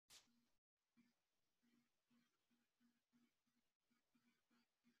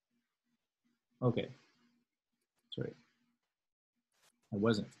Okay, sorry, I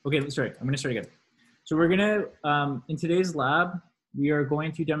wasn't. Okay, let's start. I'm gonna start again. So we're gonna, in today's lab, we are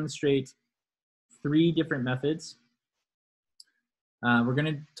going to demonstrate 3 different methods. We're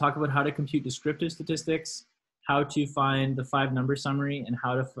gonna talk about how to compute descriptive statistics, how to find the 5-number summary, and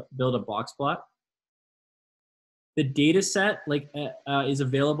how to build a box plot. The data set is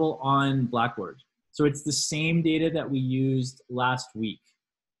available on Blackboard. So it's the same data that we used last week,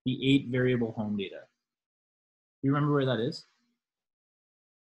 the 8-variable home data. Do you remember where that is?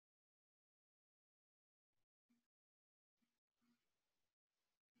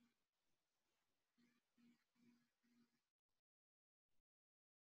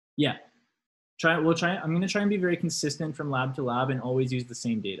 Yeah. I'm gonna try and be very consistent from lab to lab and always use the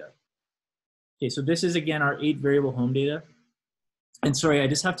same data. Okay, so this is again our 8-variable home data. And sorry, I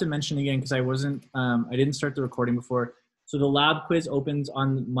just have to mention again, because I didn't start the recording before. So the lab quiz opens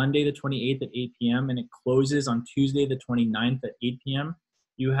on Monday the 28th at 8 p.m. and it closes on Tuesday the 29th at 8 p.m.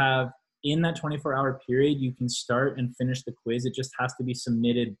 You have, in that 24-hour period, you can start and finish the quiz. It just has to be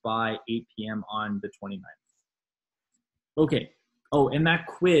submitted by 8 p.m. on the 29th. Okay. Oh, and that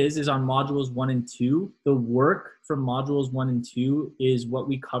quiz is on modules 1 and 2. The work from modules 1 and 2 is what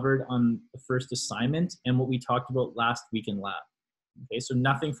we covered on the first assignment and what we talked about last week in lab. Okay, so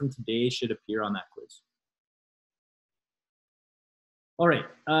nothing from today should appear on that quiz. All right,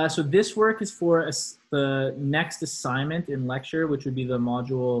 so this work is for the next assignment in lecture, which would be the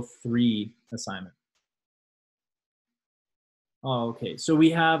module 3 assignment. Oh, okay, so we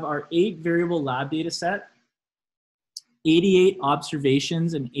have our 8-variable lab data set, 88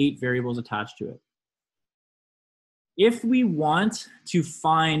 observations, and 8 variables attached to it. If we want to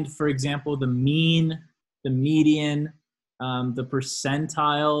find, for example, the mean, the median, the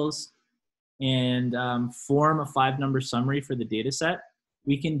percentiles, and form a 5-number summary for the data set,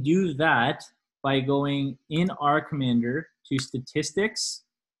 we can do that by going in R Commander to Statistics,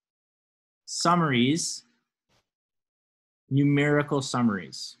 Summaries, Numerical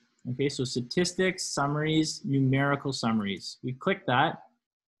Summaries. Okay, so Statistics, Summaries, Numerical Summaries. We click that.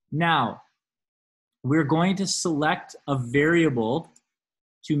 Now, we're going to select a variable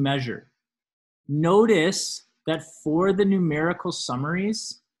to measure. Notice that for the numerical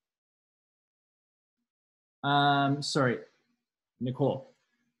summaries, sorry, Nicole,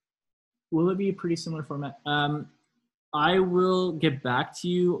 will it be a pretty similar format? I will get back to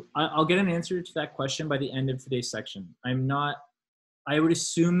you. I'll get an answer to that question by the end of today's section. I would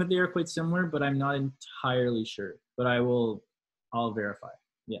assume that they are quite similar, but I'm not entirely sure, but I'll verify.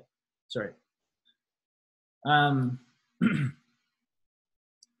 Yeah, sorry.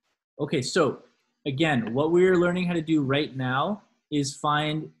 Okay, so again, what we're learning how to do right now is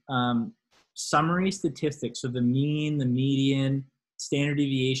find summary statistics, so the mean, the median, standard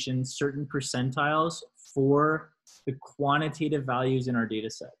deviation, certain percentiles for the quantitative values in our data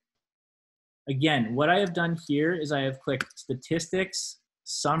set. Again, what I have done here is I have clicked Statistics,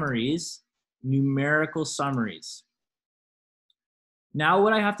 Summaries, Numerical Summaries. Now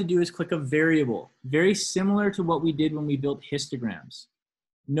what I have to do is click a variable, very similar to what we did when we built histograms.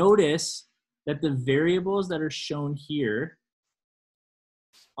 Notice that the variables that are shown here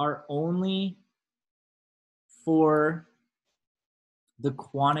are only for the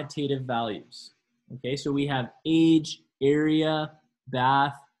quantitative values. Okay, so we have age, area,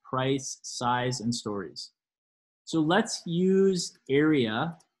 bath, price, size, and stories. So let's use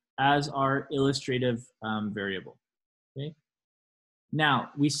area as our illustrative variable. Okay. Now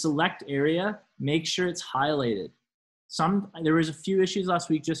we select area, make sure it's highlighted. There was a few issues last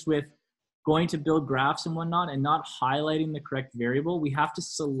week just with going to build graphs and whatnot and not highlighting the correct variable. We have to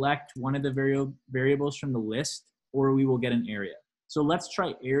select one of the variables from the list or we will get an area. So let's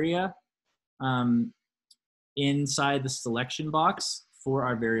try area inside the selection box for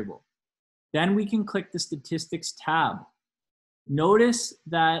our variable. Then we can click the statistics tab. Notice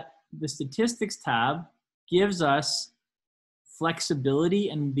that the statistics tab gives us flexibility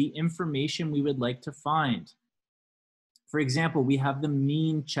and the information we would like to find. For example, we have the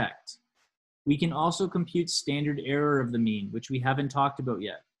mean checked. We can also compute standard error of the mean, which we haven't talked about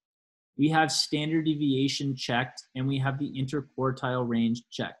yet. We have standard deviation checked, and we have the interquartile range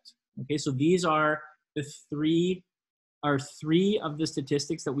checked. Okay, so these are the three of the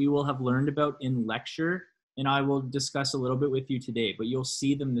statistics that we will have learned about in lecture, and I will discuss a little bit with you today, but you'll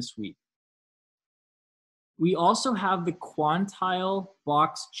see them this week. We also have the quantile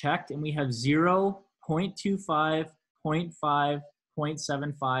box checked, and we have 0, 0.25, 0.5,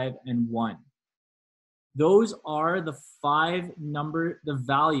 0.75, and 1. Those are the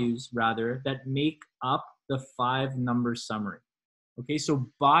values rather, that make up the 5-number summary. Okay, so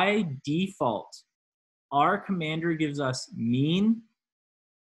by default, our commander gives us mean,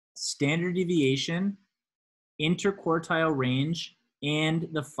 standard deviation, interquartile range, and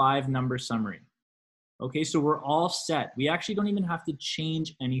the 5-number summary. Okay, so we're all set. We actually don't even have to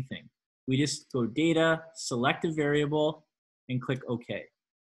change anything. We just go data, select a variable, and click OK.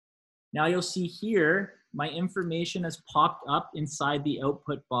 Now you'll see here, my information has popped up inside the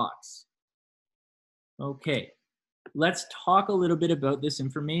output box. Okay, let's talk a little bit about this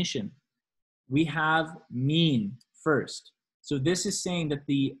information. We have mean first. So this is saying that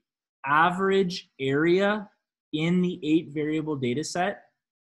the average area in the 8-variable data set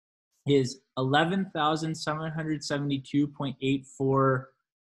is 11,772.84,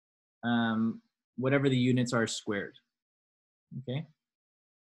 whatever the units are squared. Okay.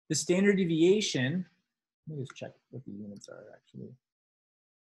 The standard deviation, let me just check what the units are actually.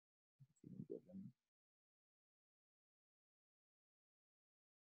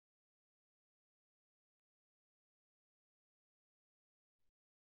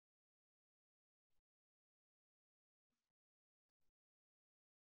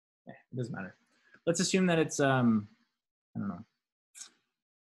 It doesn't matter. Let's assume that it's, I don't know,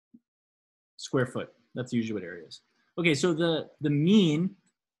 square foot. That's usually what area is. Okay, so the mean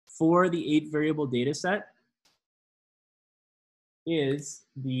for the 8-variable data set is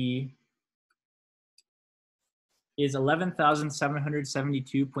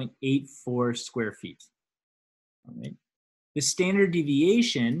 11,772.84 square feet. All right. The standard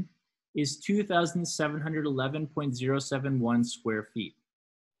deviation is 2,711.071 square feet.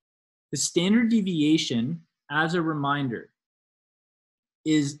 The standard deviation, as a reminder,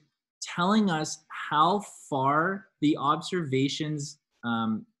 is telling us how far the observations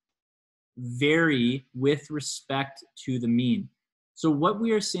vary with respect to the mean. So what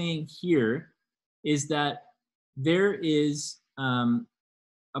we are saying here is that there is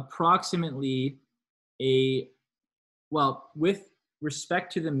approximately with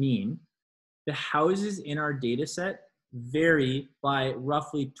respect to the mean, the houses in our data set vary by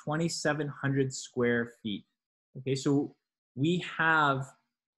roughly 2,700 square feet. Okay, so we have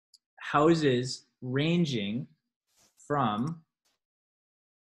houses ranging from,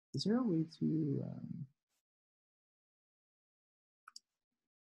 is there a way to,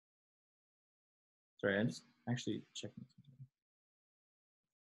 sorry, I'm just actually checking something.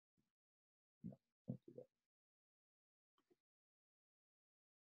 No, can't do that.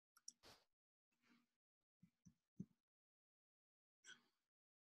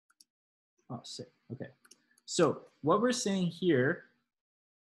 Oh, sick. Okay. So what we're saying here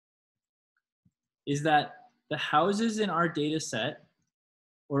is that the houses in our data set,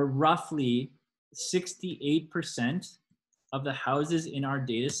 or roughly 68% of the houses in our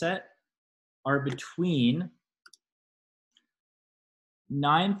data set, are between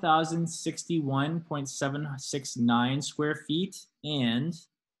 9,061.769 square feet and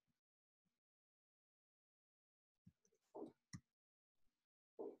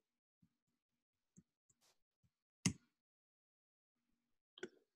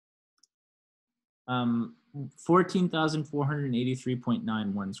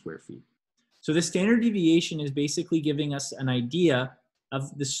 14,483.91 square feet. So the standard deviation is basically giving us an idea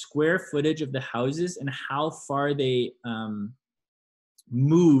of the square footage of the houses and how far they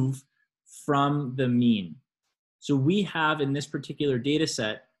move from the mean. So we have in this particular data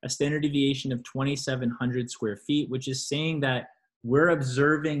set a standard deviation of 2,700 square feet, which is saying that we're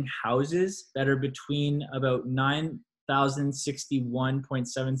observing houses that are between about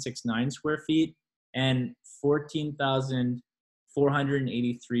 9,061.769 square feet and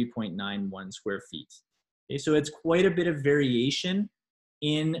 14,483.91 square feet. Okay, so it's quite a bit of variation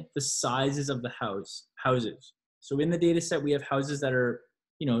in the sizes of the houses. So in the data set, we have houses that are,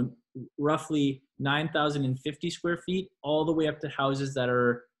 roughly 9,050 square feet, all the way up to houses that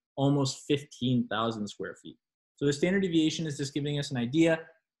are almost 15,000 square feet. So the standard deviation is just giving us an idea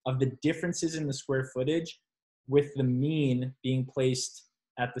of the differences in the square footage, with the mean being placed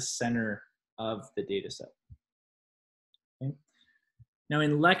at the center of the data set. Okay. Now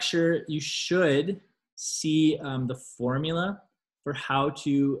in lecture, you should see the formula for how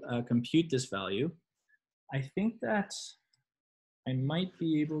to compute this value. I think that I might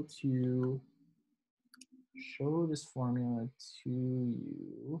be able to show this formula to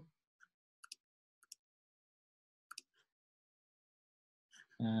you.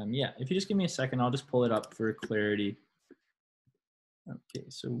 Yeah, if you just give me a second, I'll just pull it up for clarity. Okay,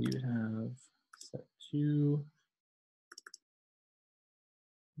 so we would have set 2.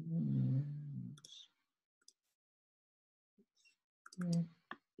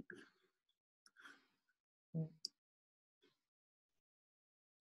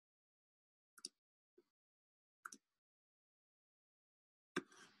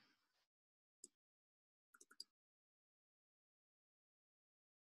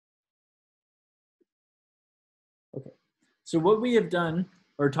 So what we have done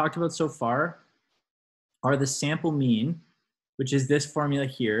or talked about so far are the sample mean, which is this formula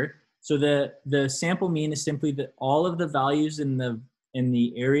here. So the sample mean is simply all of the values in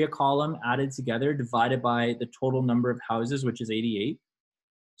the area column added together divided by the total number of houses, which is 88.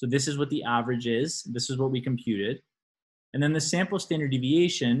 So this is what the average is. This is what we computed. And then the sample standard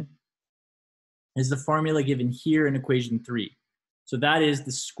deviation is the formula given here in equation 3. So that is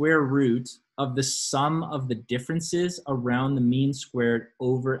the square root of the sum of the differences around the mean squared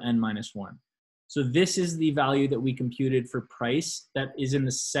over n minus 1. So this is the value that we computed for price that is in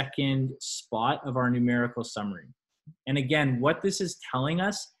the second spot of our numerical summary. And again, what this is telling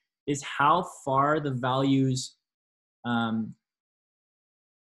us is how far the values, how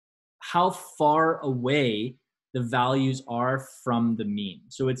far away the values are from the mean.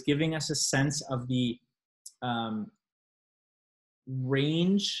 So it's giving us a sense of the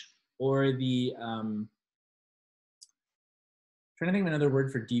range or the, trying to think of another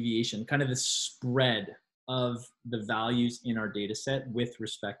word for deviation, kind of the spread of the values in our data set with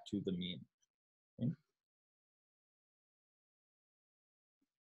respect to the mean. Okay.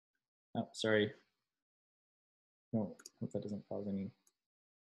 Oh, sorry. No, hope that doesn't cause any.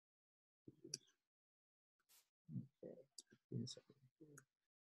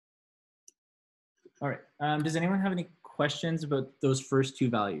 All right, does anyone have any questions about those first two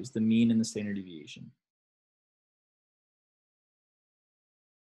values, the mean and the standard deviation?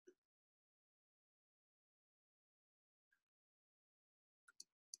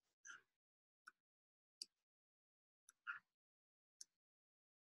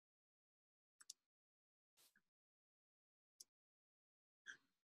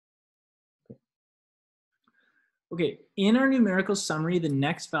 Okay, in our numerical summary, the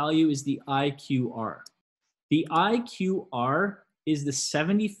next value is the IQR. The IQR is the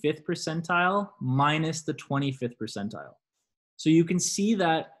 75th percentile minus the 25th percentile. So you can see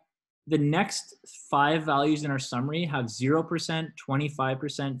that the next 5 values in our summary have 0%, 25%,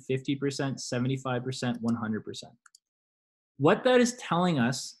 50%, 75%, 100%. What that is telling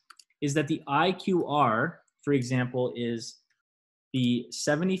us is that the IQR, for example, is the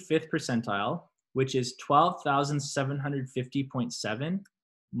 75th percentile, which is 12,750.7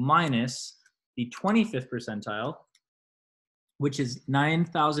 minus the 25th percentile, which is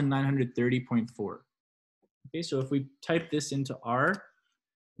 9,930.4. Okay, so if we type this into R,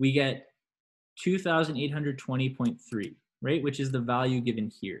 we get 2,820.3, right, which is the value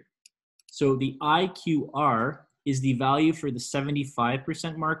given here. So the IQR is the value for the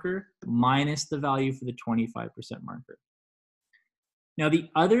 75% marker minus the value for the 25% marker. Now, the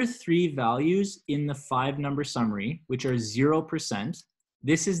other 3 values in the 5-number summary, which are 0%,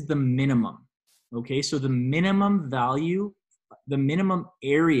 this is the minimum. Okay, so the minimum value, the minimum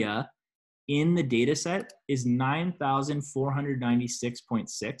area in the data set is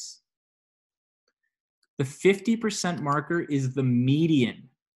 9,496.6. The 50% marker is the median.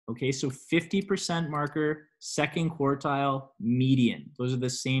 Okay, so 50% marker, second quartile, median. Those are the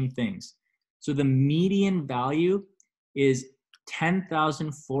same things. So the median value is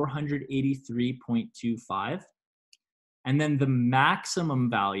 10,483.25. And then the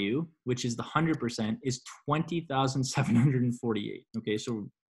maximum value, which is the 100%, is 20,748. Okay, so a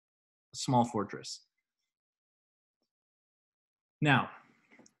small fortress. Now,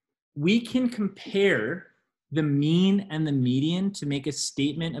 we can compare the mean and the median to make a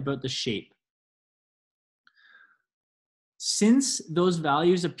statement about the shape. Since those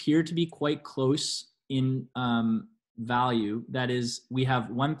values appear to be quite close in value, that is, we have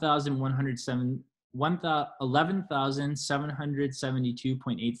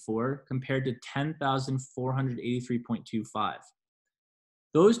 11,772.84 compared to 10,483.25.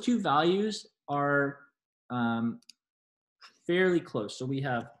 Those two values are fairly close. So we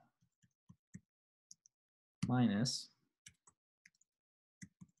have minus,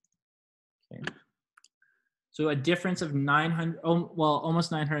 okay. So a difference of 900, well,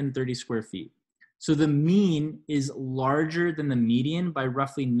 almost 930 square feet. So the mean is larger than the median by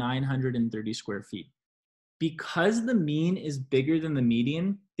roughly 930 square feet. Because the mean is bigger than the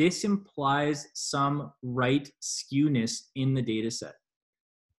median, this implies some right skewness in the data set.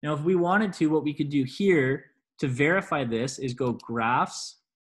 Now, if we wanted to, what we could do here to verify this is go graphs,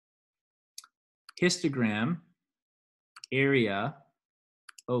 histogram, area,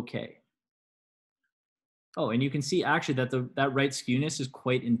 okay. Oh, and you can see actually that that right skewness is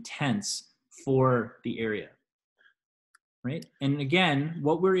quite intense for the area, right? And again,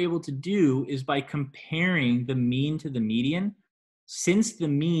 what we're able to do is by comparing the mean to the median, since the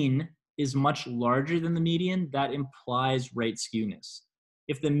mean is much larger than the median, that implies right skewness.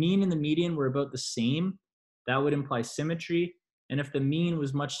 If the mean and the median were about the same, that would imply symmetry. And if the mean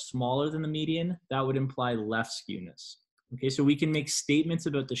was much smaller than the median, that would imply left skewness. Okay, so we can make statements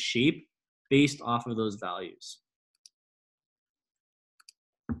about the shape based off of those values.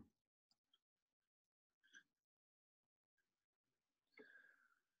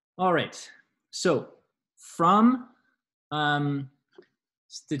 All right, so from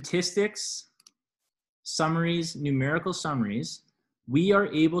statistics, summaries, numerical summaries, we are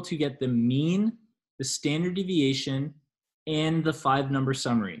able to get the mean, the standard deviation, and the 5-number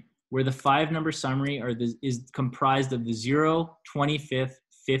summary, where the 5-number summary is comprised of the 0, 25th,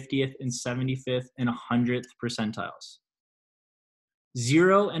 50th, and 75th, and 100th percentiles.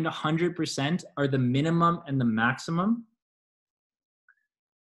 0 and 100% are the minimum and the maximum.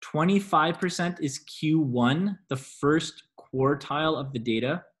 25% is Q1, the first quartile of the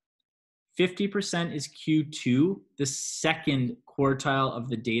data. 50% is Q2, the second quartile of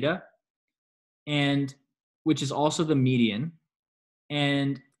the data, and which is also the median.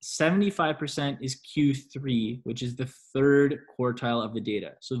 And 75% is Q3, which is the third quartile of the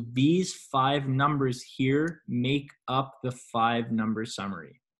data. So these 5 numbers here make up the 5-number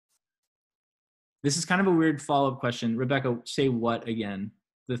summary. This is kind of a weird follow-up question. Rebecca, say what again?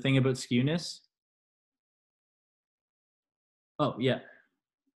 The thing about skewness? Oh, yeah.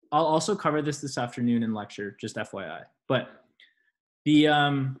 I'll also cover this afternoon in lecture, just FYI. But the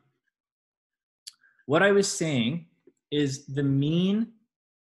what I was saying is the mean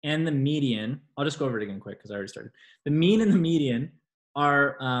and the median, I'll just go over it again quick because I already started. The mean and the median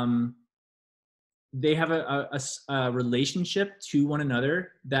are, they have a relationship to one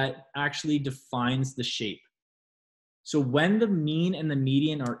another that actually defines the shape. So when the mean and the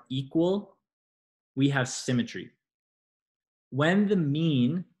median are equal, we have symmetry. When the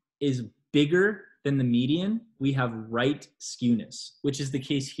mean is bigger than the median, we have right skewness, which is the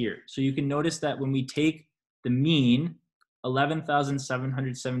case here. So you can notice that when we take the mean,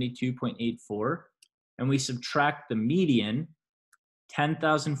 11,772.84, and we subtract the median,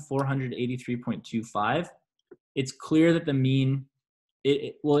 10,483.25, it's clear that the mean,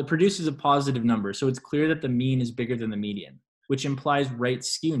 it produces a positive number. So it's clear that the mean is bigger than the median, which implies right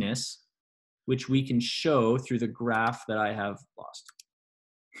skewness, which we can show through the graph that I have lost.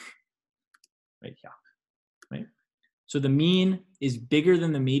 Right here, right? So the mean is bigger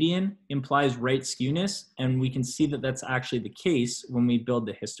than the median, implies right skewness, and we can see that that's actually the case when we build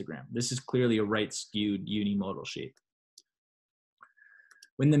the histogram. This is clearly a right skewed unimodal shape.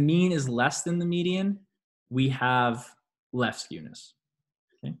 When the mean is less than the median, we have left skewness.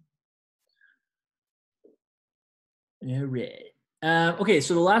 Okay. All right. Okay,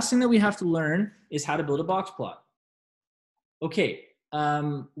 so the last thing that we have to learn is how to build a box plot. Okay.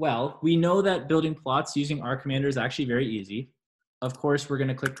 Well, we know that building plots using R Commander is actually very easy. Of course, we're going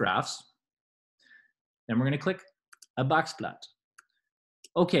to click graphs. Then we're going to click a box plot.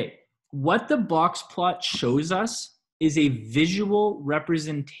 Okay, what the box plot shows us is a visual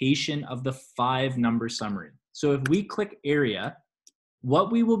representation of the 5-number summary. So if we click area,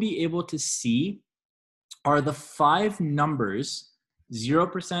 what we will be able to see are the 5 numbers,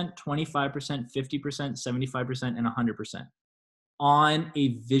 0%, 25%, 50%, 75%, and 100%. On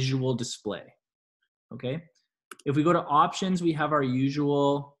a visual display, okay? If we go to options, we have our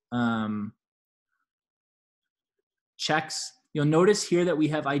usual checks. You'll notice here that we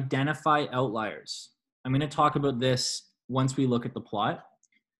have identify outliers. I'm gonna talk about this once we look at the plot.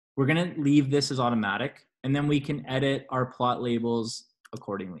 We're gonna leave this as automatic, and then we can edit our plot labels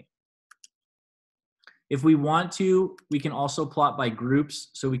accordingly. If we want to, we can also plot by groups,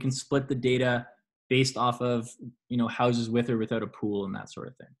 so we can split the data based off of, you know, houses with or without a pool and that sort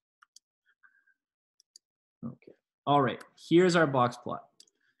of thing. Okay, all right, here's our box plot.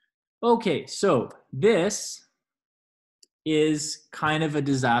 Okay, so this is kind of a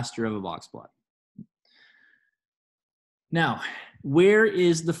disaster of a box plot. Now, where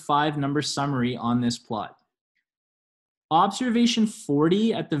is the 5-number summary on this plot? Observation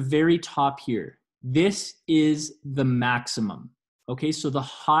 40 at the very top here. This is the maximum. Okay, so the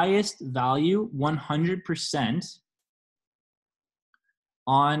highest value, 100%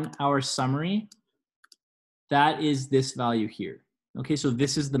 on our summary, that is this value here. Okay, so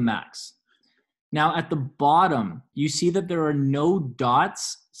this is the max. Now at the bottom, you see that there are no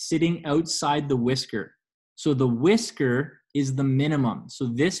dots sitting outside the whisker. So the whisker is the minimum. So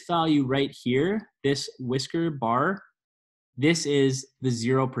this value right here, this whisker bar, this is the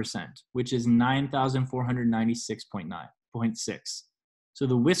 0%, which is 9,496.6. So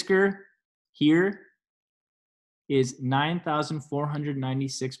the whisker here is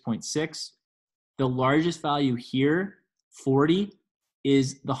 9,496.6. The largest value here, 40,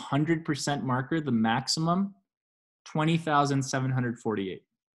 is the 100% marker, the maximum, 20,748.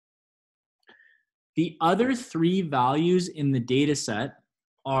 The other three values in the data set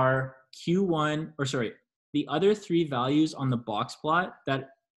are the other three values on the box plot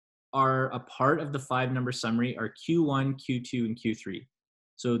that are a part of the 5-number summary are Q1, Q2, and Q3.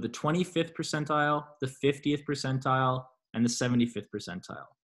 So the 25th percentile, the 50th percentile, and the 75th percentile.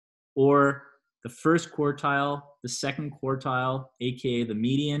 Or the first quartile, the second quartile, aka the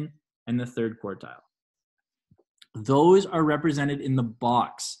median, and the third quartile. Those are represented in the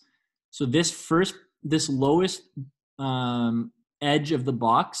box. So this lowest edge of the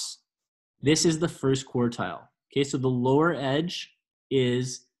box, this is the first quartile. Okay, so the lower edge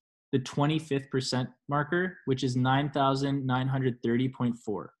is the 25th percent marker, which is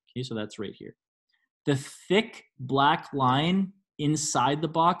 9,930.4. Okay, so that's right here. The thick black line inside the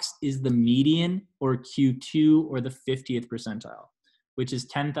box is the median, or Q2, or the 50th percentile, which is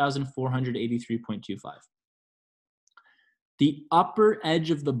 10,483.25. The upper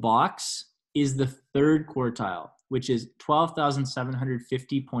edge of the box is the third quartile, which is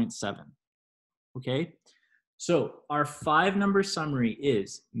 12,750.7. Okay, so our 5-number summary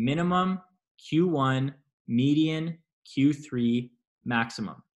is minimum, Q1, median, Q3,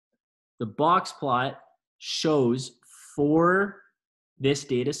 maximum. The box plot shows for this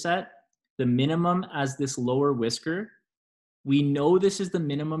data set the minimum as this lower whisker. We know this is the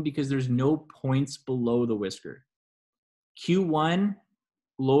minimum because there's no points below the whisker. Q1,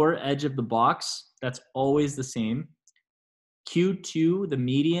 lower edge of the box, that's always the same. Q2, the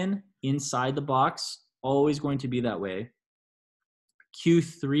median inside the box, always going to be that way.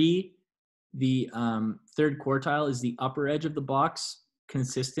 Q3, the third quartile, is the upper edge of the box,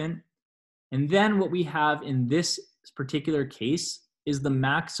 consistent. And then what we have in this particular case is the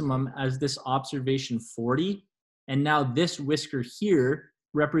maximum as this observation 40. And now this whisker here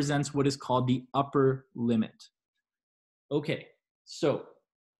represents what is called the upper limit. Okay, so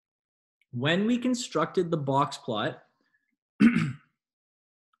when we constructed the box plot,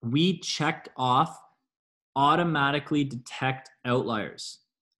 we checked off automatically detect outliers.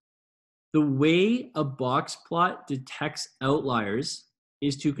 The way a box plot detects outliers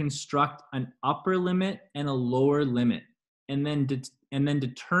is to construct an upper limit and a lower limit, and then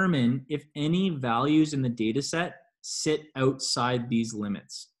determine if any values in the data set sit outside these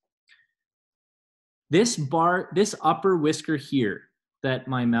limits. This upper whisker here that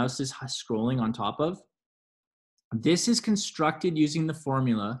my mouse is scrolling on top of, this is constructed using the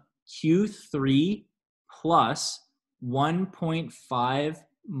formula Q3 plus 1.5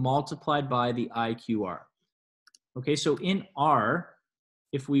 multiplied by the IQR. Okay, so in R,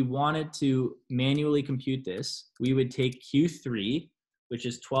 if we wanted to manually compute this, we would take Q3, which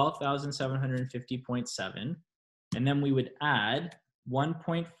is 12,750.7, and then we would add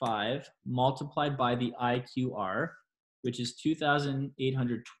 1.5 multiplied by the IQR, which is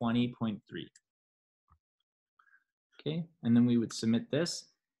 2,820.3. Okay, and then we would submit this,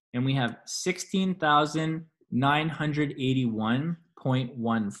 and we have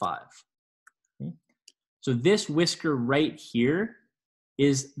 16,981.15. Okay, so this whisker right here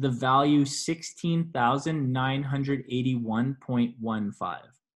is the value 16,981.15.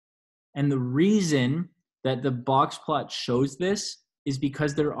 And the reason that the box plot shows this is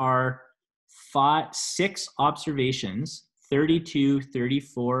because there are 6 observations, 32,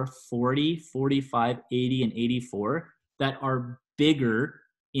 34, 40, 45, 80, and 84, that are bigger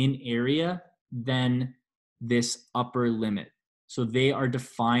in area than this upper limit. So they are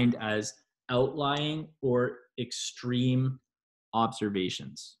defined as outlying or extreme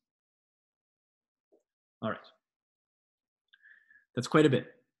observations. All right. That's quite a bit.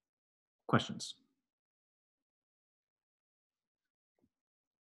 Questions?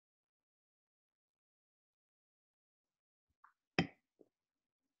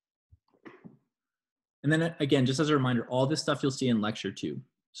 And then again, just as a reminder, all this stuff you'll see in lecture 2.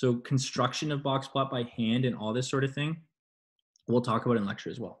 So construction of Boxplot by hand and all this sort of thing, we'll talk about in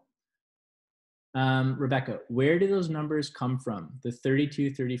lecture as well. Rebecca, where do those numbers come from? The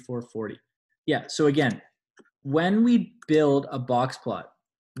 32, 34, 40. Yeah, so again, when we build a box plot,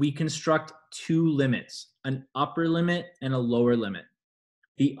 we construct 2 limits, an upper limit and a lower limit.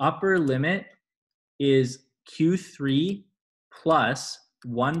 The upper limit is Q3 plus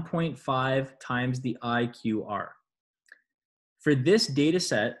 1.5 times the IQR. For this data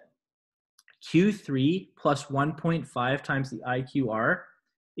set, Q3 plus 1.5 times the IQR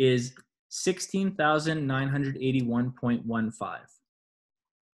is 16,981.15.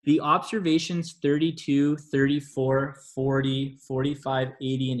 The observations 32, 34, 40, 45,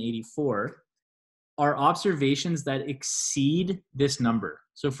 80, and 84 are observations that exceed this number.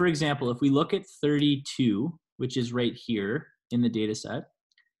 So for example, if we look at 32, which is right here in the data set,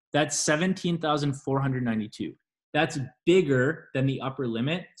 that's 17,492. That's bigger than the upper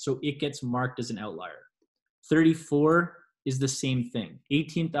limit, so it gets marked as an outlier. 34 is the same thing.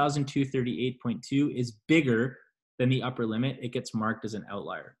 18,238.2 is bigger than the upper limit, it gets marked as an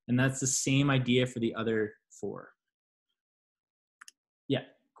outlier. And that's the same idea for the other 4. Yeah,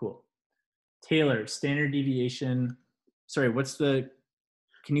 cool. Taylor, standard deviation. Sorry,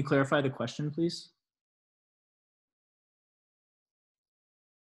 can you clarify the question, please?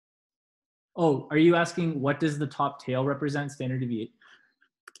 Oh, are you asking what does the top tail represent, standard deviation?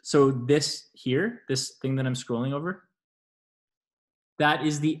 So this here, this thing that I'm scrolling over, that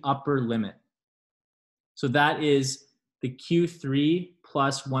is the upper limit. So that is the Q3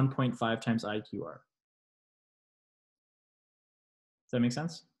 plus 1.5 times IQR. Does that make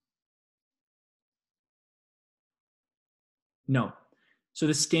sense? No. So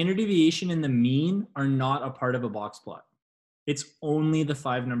the standard deviation and the mean are not a part of a box plot. It's only the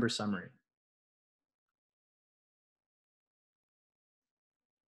 5-number summary.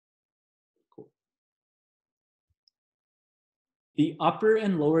 Cool. The upper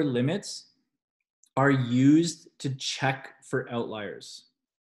and lower limits are used to check for outliers.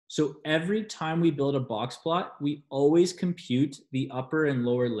 So every time we build a box plot, we always compute the upper and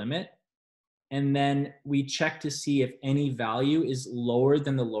lower limit, and then we check to see if any value is lower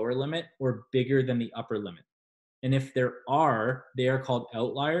than the lower limit or bigger than the upper limit. And if there are, they are called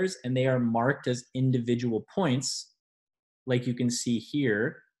outliers, and they are marked as individual points, like you can see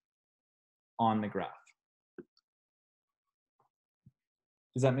here on the graph.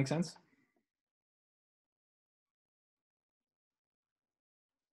 Does that make sense?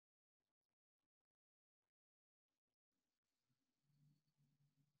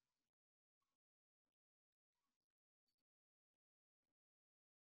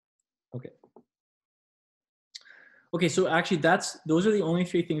 Okay. Okay, so actually those are the only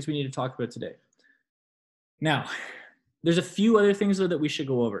 3 things we need to talk about today. Now, there's a few other things though that we should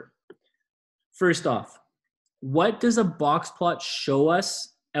go over. First off, what does a box plot show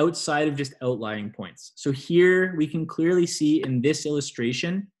us outside of just outlying points? So here we can clearly see in this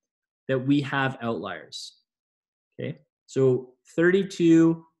illustration that we have outliers. Okay, so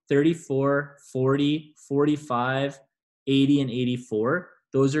 32, 34, 40, 45, 80, and 84,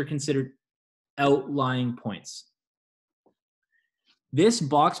 those are considered outlying points. This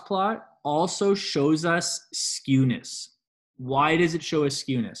box plot also shows us skewness. Why does it show us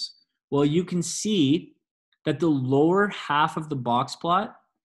skewness? Well, you can see that the lower half of the box plot,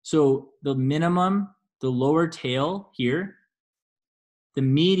 so the minimum, the lower tail here, the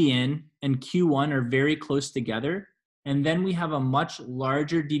median and Q1 are very close together. And then we have a much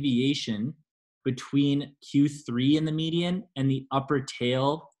larger deviation between Q3 in the median and the upper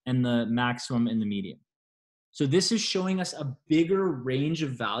tail and the maximum in the median. So this is showing us a bigger range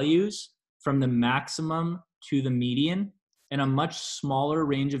of values from the maximum to the median and a much smaller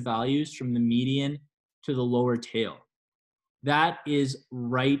range of values from the median to the lower tail. That is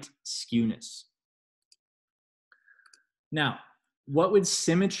right skewness. Now, what would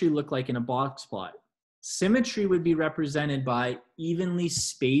symmetry look like in a box plot? Symmetry would be represented by evenly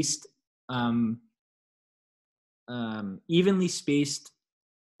spaced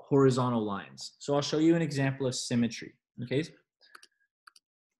horizontal lines. So I'll show you an example of symmetry, okay?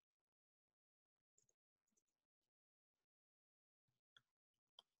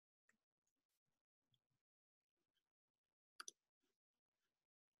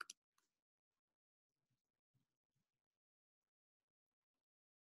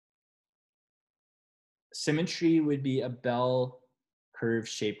 Symmetry would be a bell curve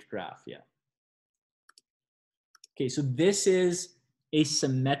shaped graph, yeah. Okay, so this is a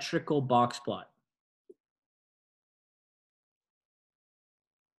symmetrical box plot.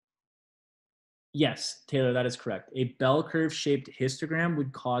 Yes, Taylor, that is correct. A bell curve shaped histogram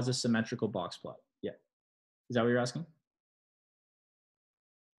would cause a symmetrical box plot. Yeah. Is that what you're asking?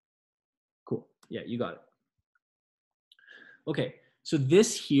 Cool. Yeah, you got it. Okay, so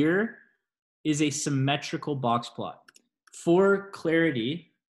this here is a symmetrical box plot. For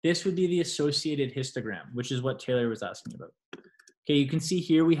clarity, this would be the associated histogram, which is what Taylor was asking about. Okay, you can see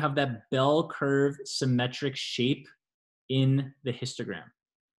here we have that bell curve symmetric shape in the histogram.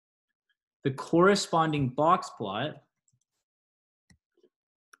 The corresponding box plot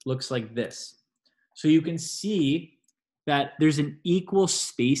looks like this. So you can see that there's an equal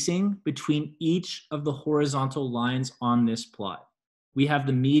spacing between each of the horizontal lines on this plot. We have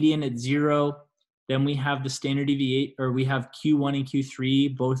the median at 0, then we have the standard deviation, or we have Q1 and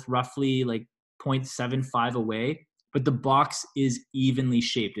Q3 both roughly like 0.75 away, but the box is evenly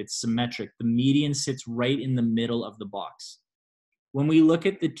shaped. It's symmetric. The median sits right in the middle of the box. When we look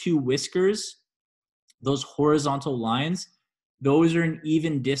at the two whiskers, those horizontal lines, those are an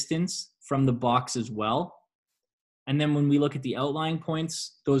even distance from the box as well. And then when we look at the outlying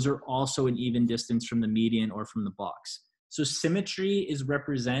points, those are also an even distance from the median or from the box. So symmetry is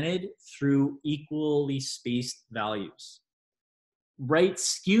represented through equally spaced values. Right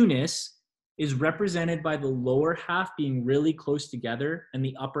skewness is represented by the lower half being really close together and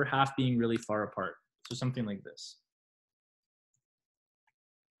the upper half being really far apart. So something like this.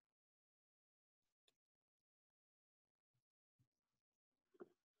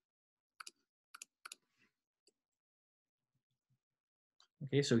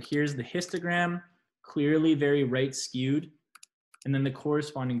 Okay, so here's the histogram, clearly very right skewed. And then the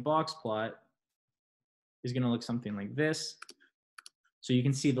corresponding box plot is going to look something like this. So you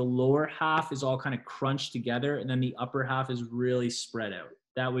can see the lower half is all kind of crunched together, and then the upper half is really spread out.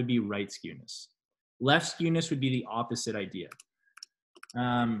 That would be right skewness. Left skewness would be the opposite idea.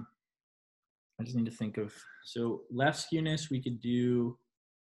 I just need to think of, so left skewness we could do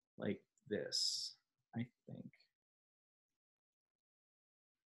like this, I think.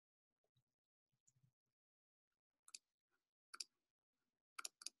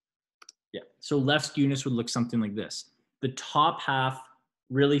 Yeah, so left skewness would look something like this. The top half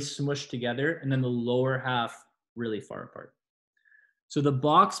really smushed together, and then the lower half really far apart. So the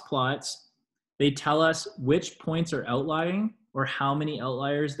box plots, they tell us which points are outlying or how many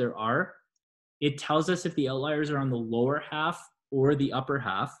outliers there are. It tells us if the outliers are on the lower half or the upper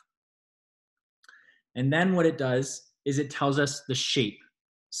half. And then what it does is it tells us the shape,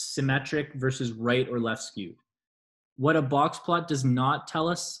 symmetric versus right or left skewed. What a box plot does not tell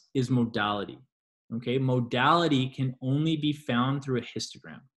us is modality. Okay, modality can only be found through a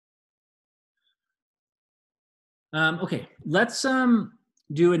histogram. Okay, let's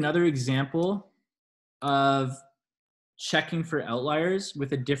do another example of checking for outliers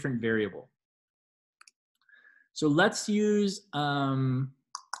with a different variable. So let's use, I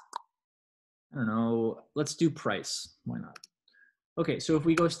don't know, let's do price. Why not? Okay, so if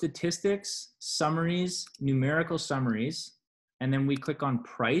we go statistics, summaries, numerical summaries, and then we click on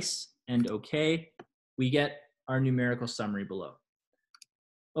price and okay, we get our numerical summary below.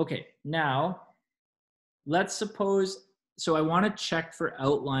 Okay, now let's suppose, so I want to check for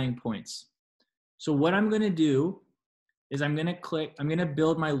outlying points. So what I'm going to do is I'm going to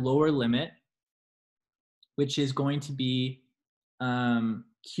build my lower limit, which is going to be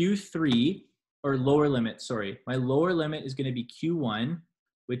Q3, or lower limit, sorry. My lower limit is going to be Q1,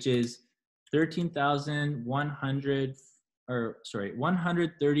 which is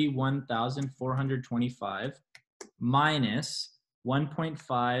 131,425 minus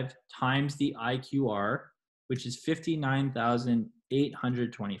 1.5 times the IQR, which is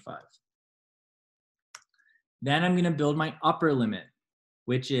 59,825. Then I'm going to build my upper limit,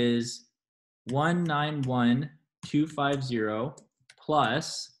 which is 191,250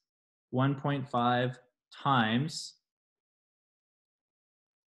 plus 1.5 times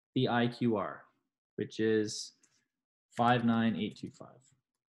the IQR, which is 59,825.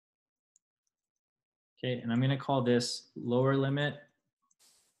 Okay, and I'm going to call this lower limit,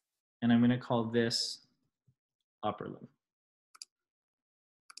 and I'm going to call this upper limit.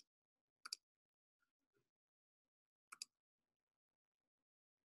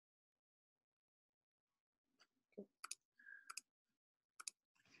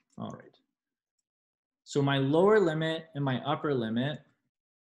 All right. So my lower limit and my upper limit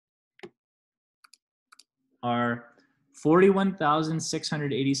are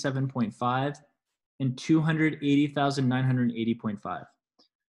 41,687.5 and 280,980.5.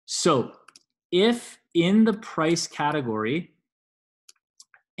 So if in the price category,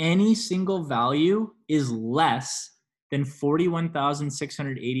 any single value is less than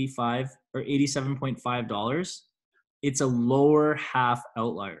 41,685 or $87.5, it's a lower half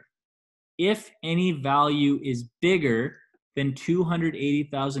outlier. If any value is bigger than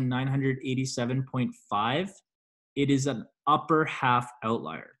 280,987.5, it is an upper half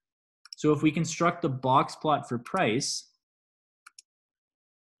outlier. So if we construct the box plot for price,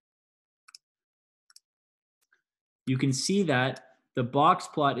 you can see that the box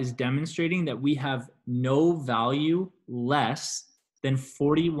plot is demonstrating that we have no value less than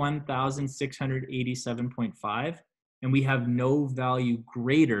 41,687.5, and we have no value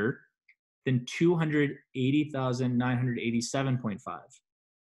greater than 280,987.5.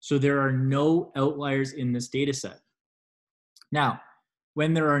 So there are no outliers in this data set. Now,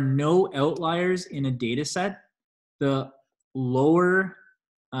 when there are no outliers in a data set, the lower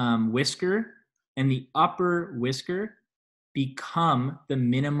whisker and the upper whisker become the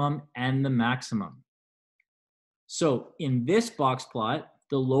minimum and the maximum. So in this box plot,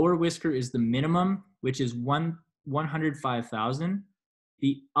 the lower whisker is the minimum, which is 105,000.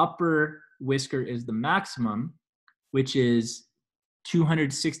 The upper whisker is the maximum, which is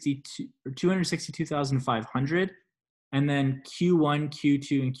 262,500. And then Q1,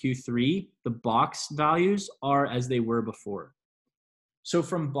 Q2, and Q3, the box values are as they were before. So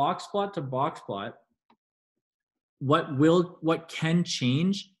from Boxplot to Boxplot, what can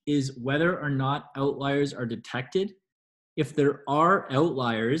change is whether or not outliers are detected. If there are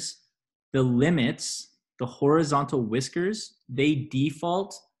outliers, the limits, the horizontal whiskers, they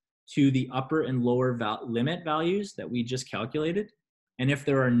default to the upper and lower limit values that we just calculated. And if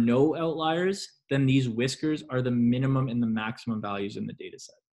there are no outliers, then these whiskers are the minimum and the maximum values in the data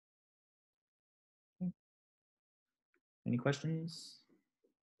set. Any questions?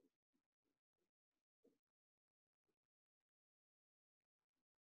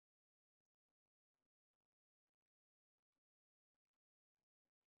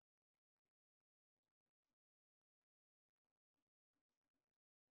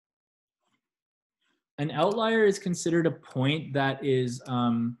 An outlier is considered a point that is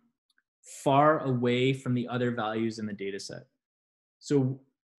far away from the other values in the data set. So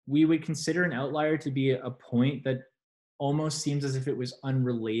we would consider an outlier to be a point that almost seems as if it was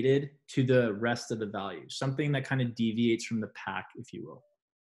unrelated to the rest of the values, something that kind of deviates from the pack, if you will.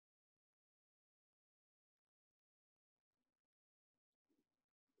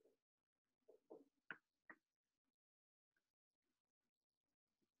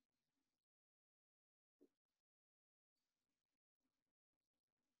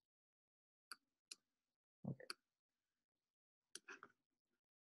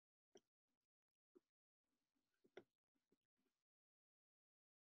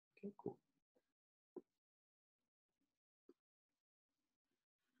 Okay, cool.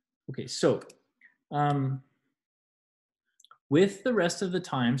 Okay, so with the rest of the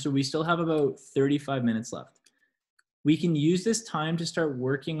time, so we still have about 35 minutes left. We can use this time to start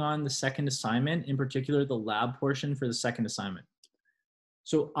working on the second assignment, in particular the lab portion for the second assignment.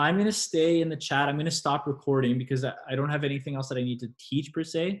 So I'm going to stay in the chat. I'm going to stop recording because I don't have anything else that I need to teach per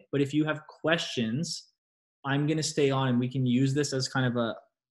se. But if you have questions, I'm going to stay on and we can use this as kind of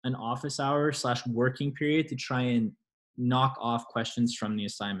an office hour / working period to try and knock off questions from the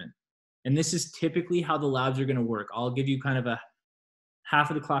assignment. And this is typically how the labs are going to work. I'll give you kind of a half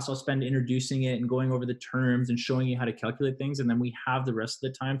of the class I'll spend introducing it and going over the terms and showing you how to calculate things. And then we have the rest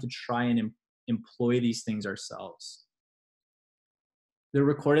of the time to try and employ these things ourselves. The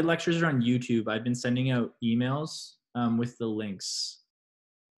recorded lectures are on YouTube. I've been sending out emails with the links.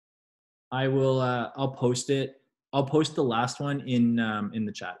 I will, I'll post it. I'll post the last one in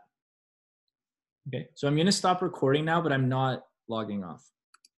the chat. Okay, so I'm gonna stop recording now, but I'm not logging off.